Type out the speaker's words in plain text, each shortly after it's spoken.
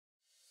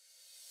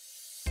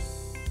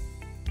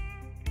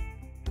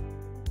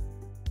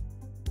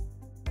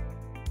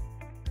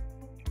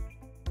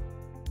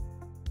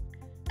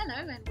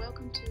Hello and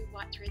welcome to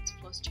White Threads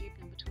FlossTube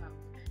number 12.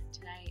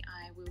 Today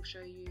I will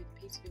show you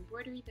the piece of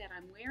embroidery that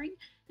I'm wearing,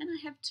 and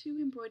I have two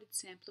embroidered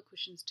sampler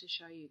cushions to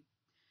show you.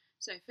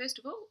 So first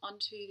of all,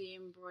 onto the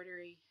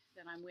embroidery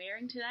that I'm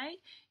wearing today.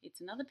 It's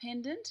another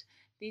pendant.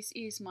 This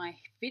is my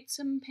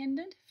Vitsum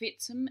pendant.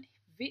 Vitsum,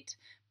 Vit,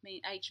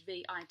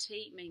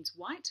 H-V-I-T means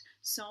white.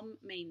 Som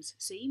means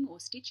seam or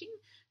stitching,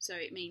 so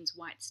it means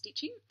white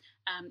stitching.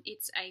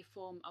 It's a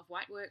form of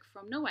white work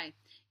from Norway.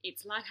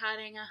 It's like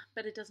Jardin,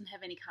 but it doesn't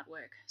have any cut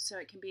work, so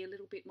it can be a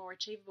little bit more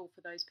achievable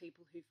for those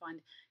people who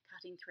find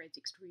cutting threads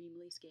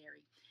extremely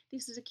scary.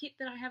 This is a kit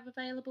that I have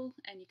available,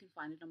 and you can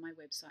find it on my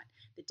website.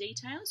 The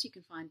details you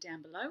can find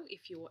down below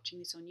if you're watching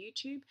this on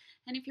YouTube,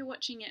 and if you're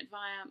watching it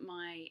via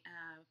my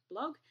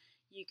blog,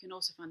 you can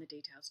also find the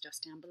details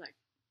just down below.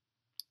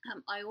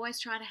 I always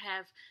try to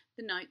have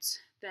the notes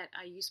that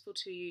are useful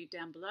to you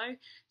down below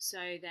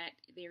so that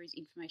there is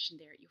information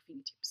there at your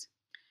fingertips.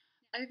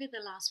 Over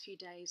the last few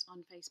days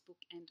on Facebook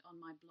and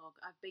on my blog,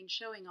 I've been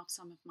showing off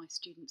some of my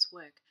students'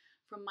 work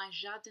from my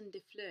Jardin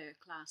de Fleurs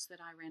class that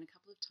I ran a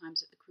couple of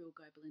times at the Crewel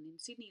Gobelin in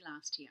Sydney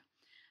last year.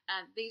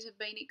 These have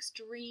been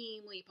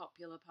extremely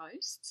popular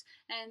posts,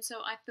 and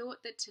so I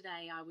thought that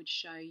today I would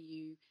show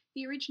you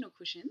the original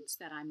cushions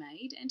that I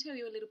made and tell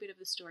you a little bit of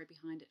the story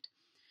behind it.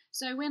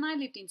 So when I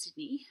lived in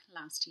Sydney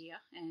last year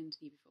and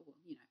the year before, well,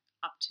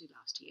 up to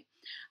last year,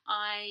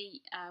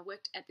 I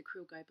worked at the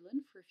Crewel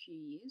Gobelin for a few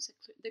years.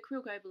 The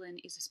Crewel Gobelin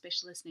is a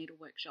specialist needle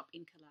workshop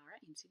in Killara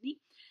in Sydney,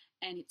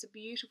 and it's a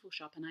beautiful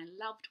shop and I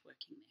loved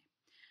working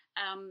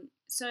there.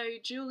 So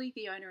Julie,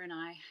 the owner, and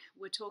I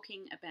were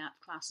talking about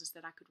classes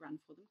that I could run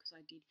for them, because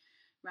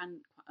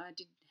I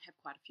did have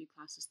quite a few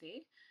classes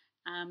there,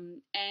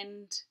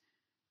 and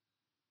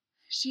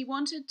she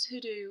wanted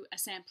to do a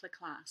sampler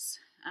class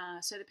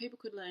so that people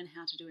could learn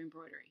how to do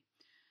embroidery.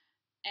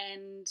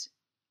 And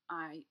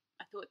I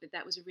thought that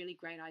that was a really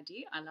great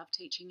idea. I love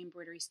teaching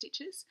embroidery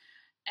stitches,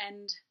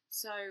 and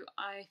so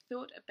I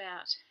thought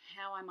about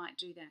how I might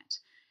do that.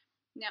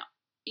 Now,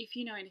 if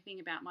you know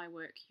anything about my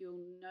work,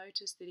 you'll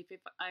notice that if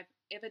I've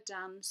ever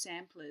done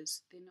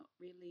samplers, they're not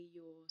really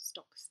your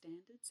stock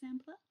standard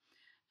sampler.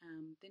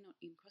 They're not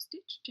in cross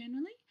stitch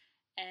generally,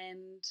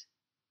 and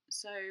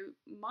so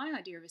my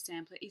idea of a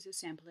sampler is a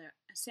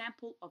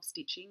sample of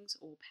stitchings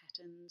or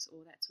patterns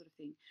or that sort of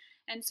thing.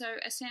 And so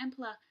a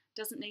sampler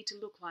doesn't need to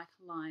look like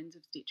lines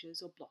of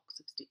stitches or blocks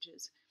of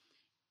stitches.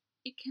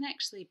 It can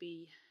actually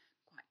be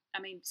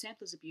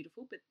samplers are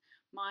beautiful, but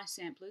my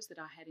samplers that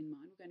I had in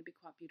mind were going to be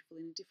quite beautiful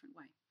in a different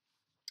way.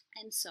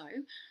 And so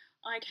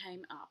I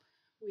came up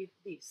with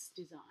this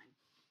design.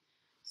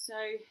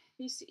 So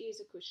this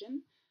is a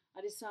cushion.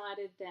 I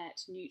decided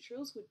that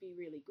neutrals would be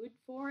really good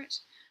for it.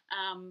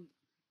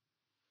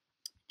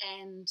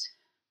 And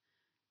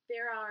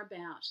there are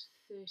about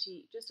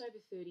just over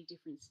 30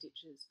 different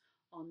stitches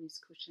on this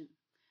cushion.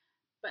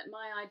 But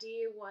my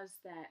idea was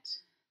that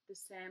the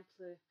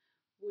sampler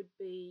would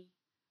be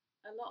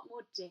a lot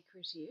more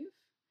decorative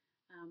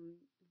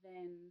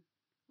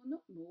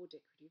not more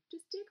decorative,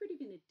 just decorative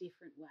in a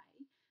different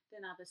way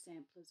than other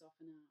samplers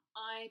often are.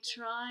 I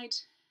tried,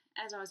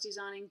 as I was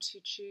designing, to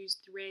choose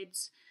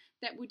threads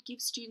that would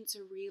give students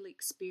a real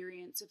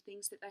experience of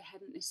things that they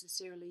hadn't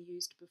necessarily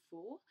used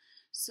before.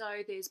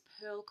 So there's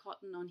pearl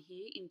cotton on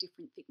here in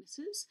different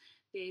thicknesses,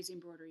 there's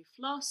embroidery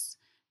floss,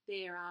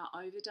 there are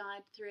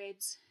overdyed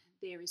threads,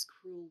 there is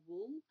crewel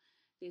wool,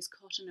 there's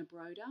cotton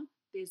abroda,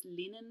 there's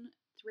linen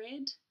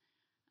thread.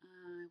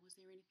 Was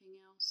there anything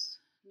else?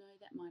 No,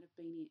 that might have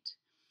been it.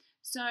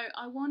 So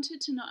I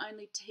wanted to not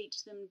only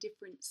teach them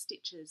different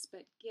stitches,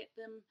 but get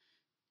them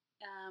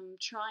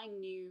trying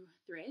new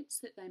threads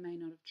that they may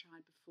not have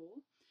tried before.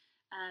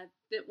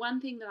 The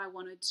one thing that I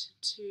wanted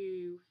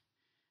to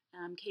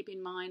keep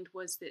in mind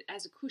was that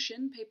as a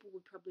cushion, people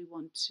would probably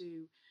want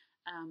to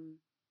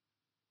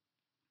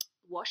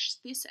wash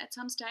this at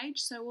some stage,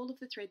 so all of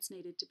the threads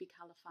needed to be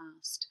colour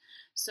fast.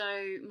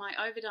 So my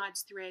overdyed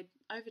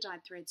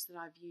threads that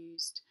I've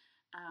used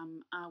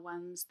are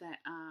ones that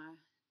are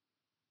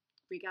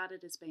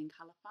regarded as being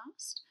colour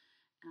fast,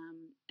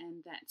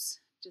 and that's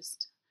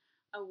just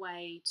a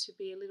way to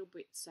be a little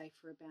bit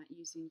safer about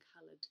using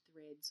coloured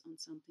threads on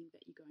something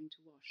that you're going to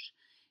wash.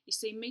 You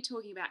see, me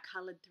talking about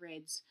coloured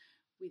threads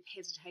with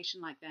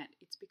hesitation like that,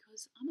 it's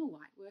because I'm a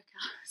white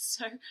worker,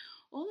 so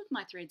all of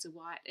my threads are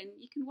white and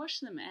you can wash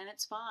them and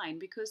it's fine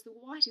because the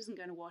white isn't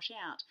going to wash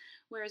out,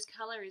 whereas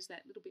colour is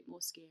that little bit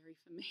more scary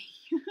for me.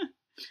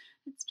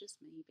 It's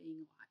just me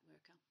being a white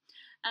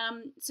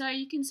worker. So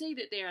you can see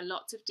that there are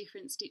lots of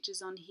different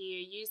stitches on here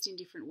used in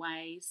different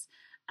ways.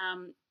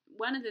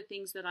 One of the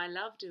things that I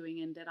love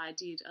doing, and that I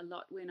did a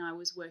lot when I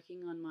was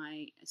working on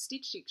my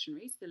stitch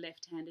dictionaries, the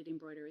left-handed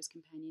embroiderer's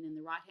companion and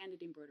the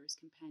right-handed embroiderer's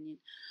companion,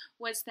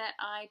 was that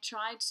I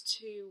tried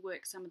to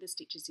work some of the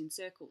stitches in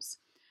circles.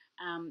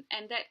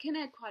 And that can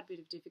add quite a bit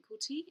of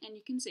difficulty, and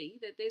you can see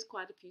that there's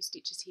quite a few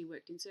stitches here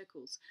worked in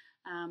circles.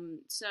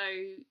 So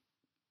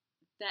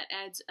that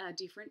adds a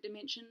different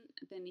dimension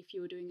than if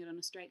you were doing it on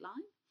a straight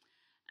line.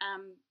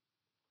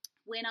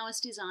 When I was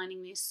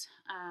designing this,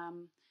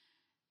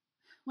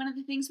 one of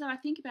the things that I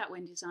think about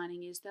when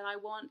designing is that I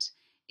want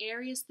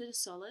areas that are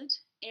solid,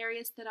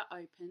 areas that are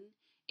open,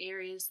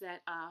 areas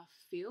that are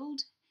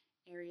filled,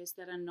 areas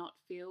that are not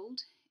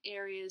filled,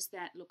 areas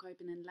that look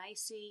open and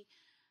lacy,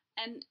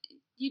 and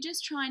you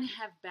just try and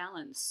have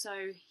balance.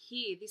 So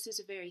here, this is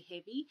a very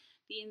heavy,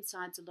 the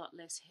inside's a lot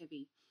less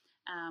heavy.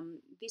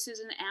 This is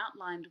an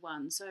outlined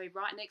one, so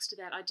right next to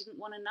that I didn't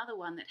want another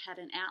one that had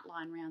an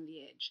outline around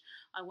the edge.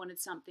 I wanted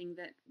something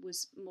that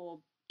was more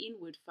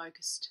inward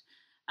focused.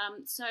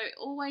 So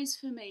always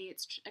for me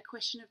it's a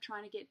question of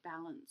trying to get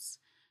balance,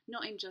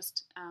 not in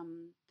just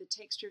the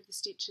texture of the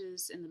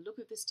stitches and the look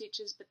of the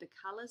stitches, but the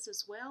colours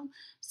as well.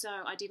 So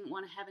I didn't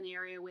want to have an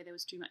area where there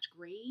was too much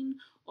green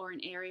or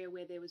an area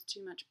where there was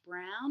too much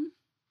brown.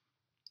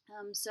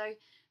 So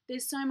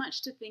there's so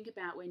much to think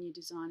about when you're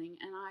designing,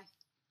 and I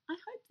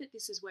hope that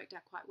this has worked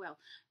out quite well.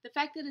 The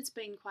fact that it's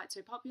been quite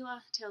so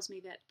popular tells me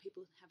that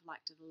people have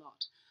liked it a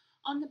lot.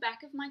 On the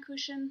back of my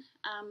cushion,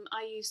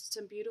 I used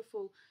some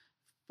beautiful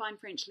fine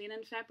French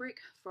linen fabric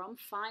from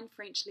Fine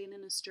French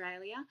Linen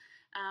Australia,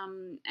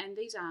 and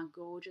these are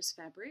gorgeous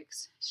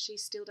fabrics. She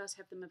still does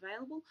have them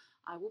available.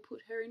 I will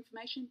put her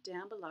information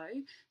down below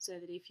so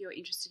that if you're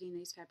interested in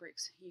these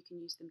fabrics you can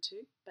use them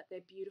too, but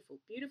they're beautiful,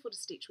 beautiful to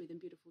stitch with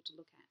and beautiful to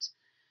look at.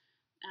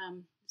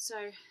 So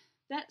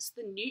that's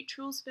the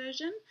neutrals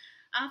version.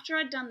 After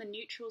I'd done the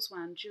neutrals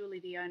one,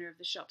 Julie, the owner of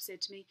the shop, said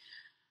to me,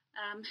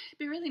 it'd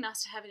be really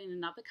nice to have it in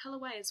another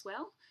colourway as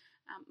well.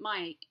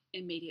 My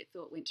immediate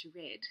thought went to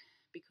red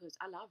because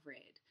I love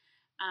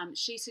red.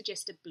 She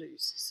suggested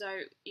blues, so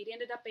it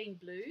ended up being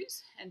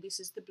blues, and this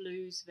is the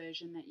blues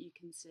version that you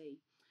can see.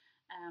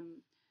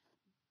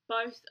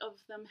 Both of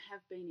them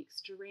have been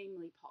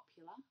extremely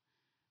popular,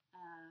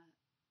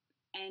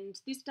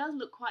 and this does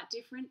look quite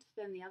different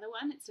than the other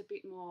one. It's a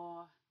bit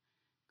more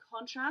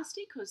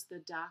contrasty because the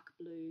dark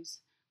blues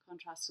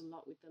contrast a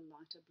lot with the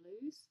lighter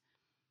blues.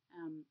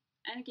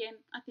 And again,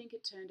 I think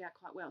it turned out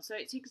quite well. So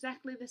it's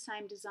exactly the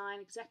same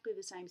design, exactly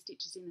the same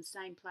stitches in the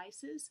same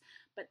places,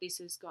 but this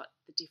has got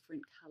the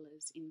different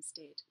colours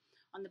instead.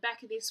 On the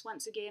back of this,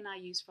 once again, I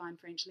used Fine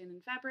French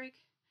Linen fabric.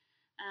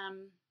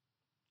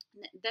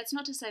 That's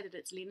not to say that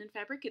it's linen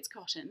fabric, it's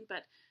cotton,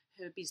 but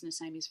her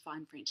business name is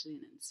Fine French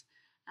Linens.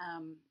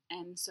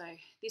 And so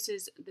this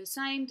is the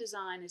same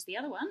design as the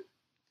other one.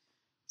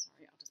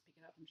 Sorry, I'll just pick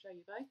it up and show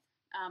you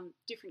both.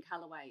 Different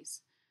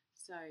colourways.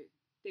 So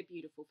they're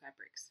beautiful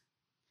fabrics.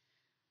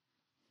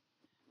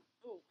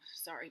 Oh,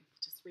 sorry,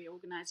 just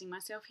reorganising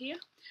myself here.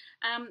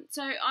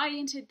 So I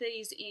entered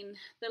these in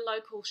the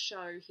local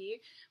show here.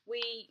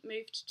 We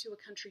moved to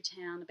a country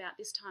town about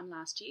this time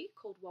last year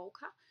called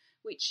Walker,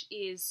 which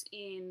is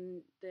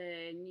in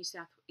the it's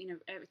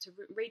a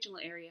regional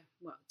area.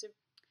 Well,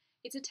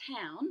 it's a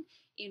town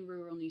in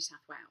rural New South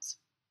Wales.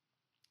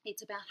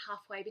 It's about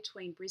halfway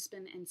between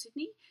Brisbane and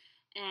Sydney,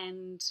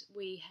 and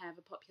we have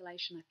a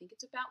population, I think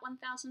it's about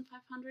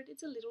 1,500.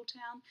 It's a little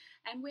town,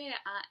 and we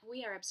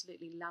are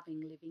absolutely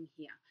loving living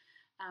here.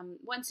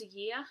 Once a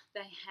year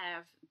they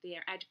have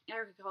their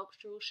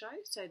agricultural show.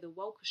 So the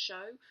Walker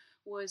show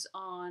was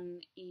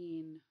on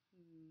in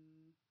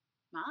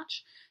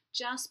March,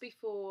 just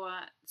before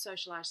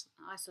social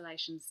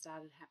isolation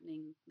started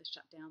happening, the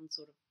shutdown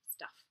sort of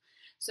stuff.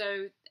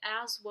 So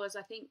ours was,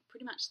 I think,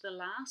 pretty much the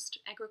last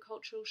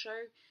agricultural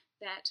show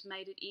that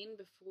made it in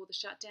before the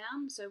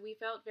shutdown, so we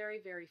felt very,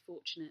 very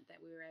fortunate that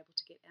we were able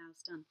to get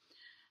ours done.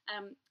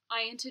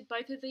 I entered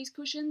both of these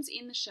cushions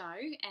in the show,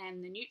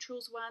 and the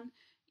neutrals one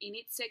in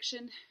its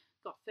section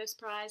got first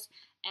prize,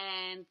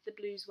 and the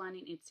blues one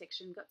in its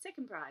section got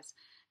second prize.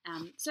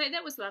 So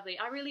that was lovely.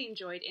 I really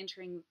enjoyed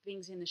entering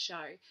things in the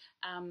show.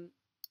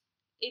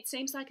 It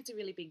seems like it's a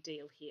really big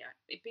deal here.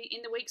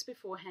 In the weeks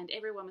beforehand,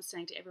 everyone was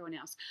saying to everyone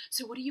else,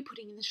 so what are you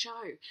putting in the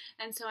show?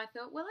 And so I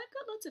thought, well, I've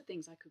got lots of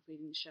things I could put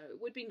in the show.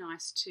 It would be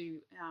nice to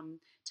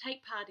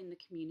take part in the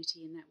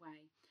community in that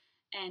way.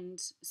 And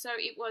so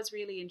it was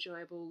really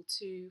enjoyable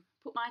to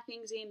put my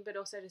things in, but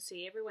also to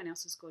see everyone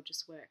else's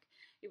gorgeous work.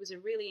 It was a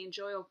really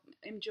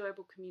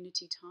enjoyable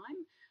community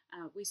time.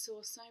 We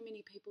saw so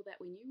many people that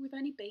we knew. We've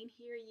only been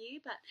here a year,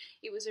 but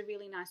it was a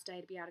really nice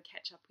day to be able to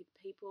catch up with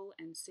people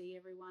and see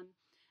everyone.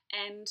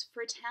 And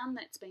for a town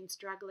that's been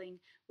struggling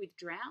with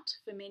drought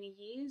for many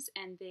years,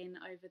 and then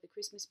over the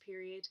Christmas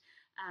period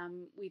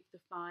with the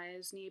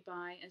fires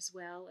nearby as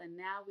well, and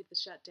now with the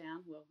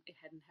shutdown, well, it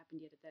hadn't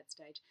happened yet at that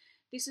stage.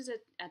 This is a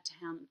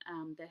town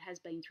that has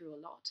been through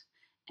a lot,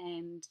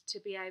 and to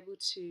be able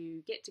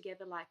to get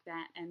together like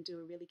that and do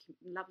a really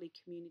lovely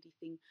community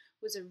thing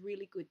was a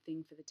really good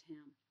thing for the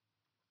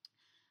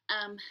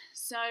town.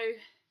 So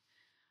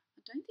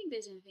I don't think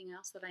there's anything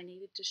else that I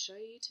needed to show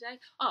you today.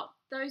 Oh,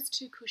 those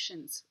two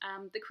cushions.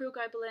 The Krill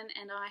Gobelin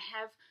and I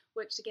have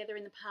worked together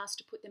in the past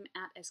to put them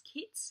out as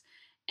kits,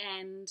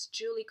 and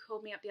Julie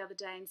called me up the other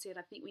day and said,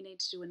 I think we need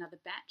to do another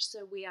batch,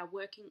 so we are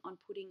working on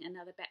putting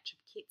another batch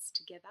of kits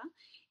together.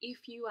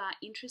 If you are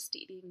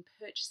interested in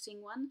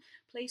purchasing one,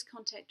 please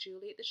contact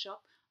Julie at the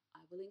shop. I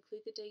will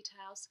include the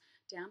details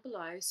down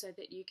below so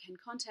that you can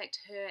contact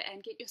her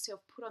and get yourself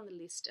put on the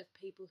list of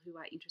people who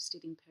are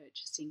interested in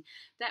purchasing.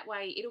 That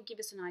way it'll give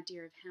us an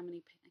idea of how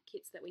many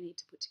kits that we need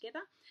to put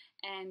together,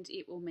 and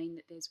it will mean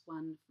that there's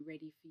one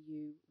ready for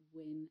you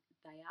when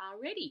they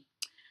are ready.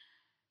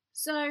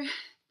 So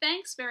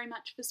thanks very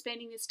much for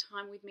spending this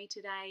time with me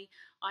today.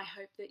 I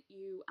hope that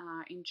you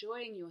are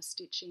enjoying your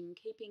stitching,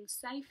 keeping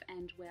safe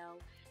and well,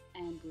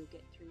 and we'll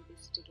get through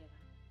this together.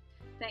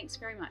 Thanks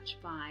very much.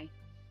 Bye.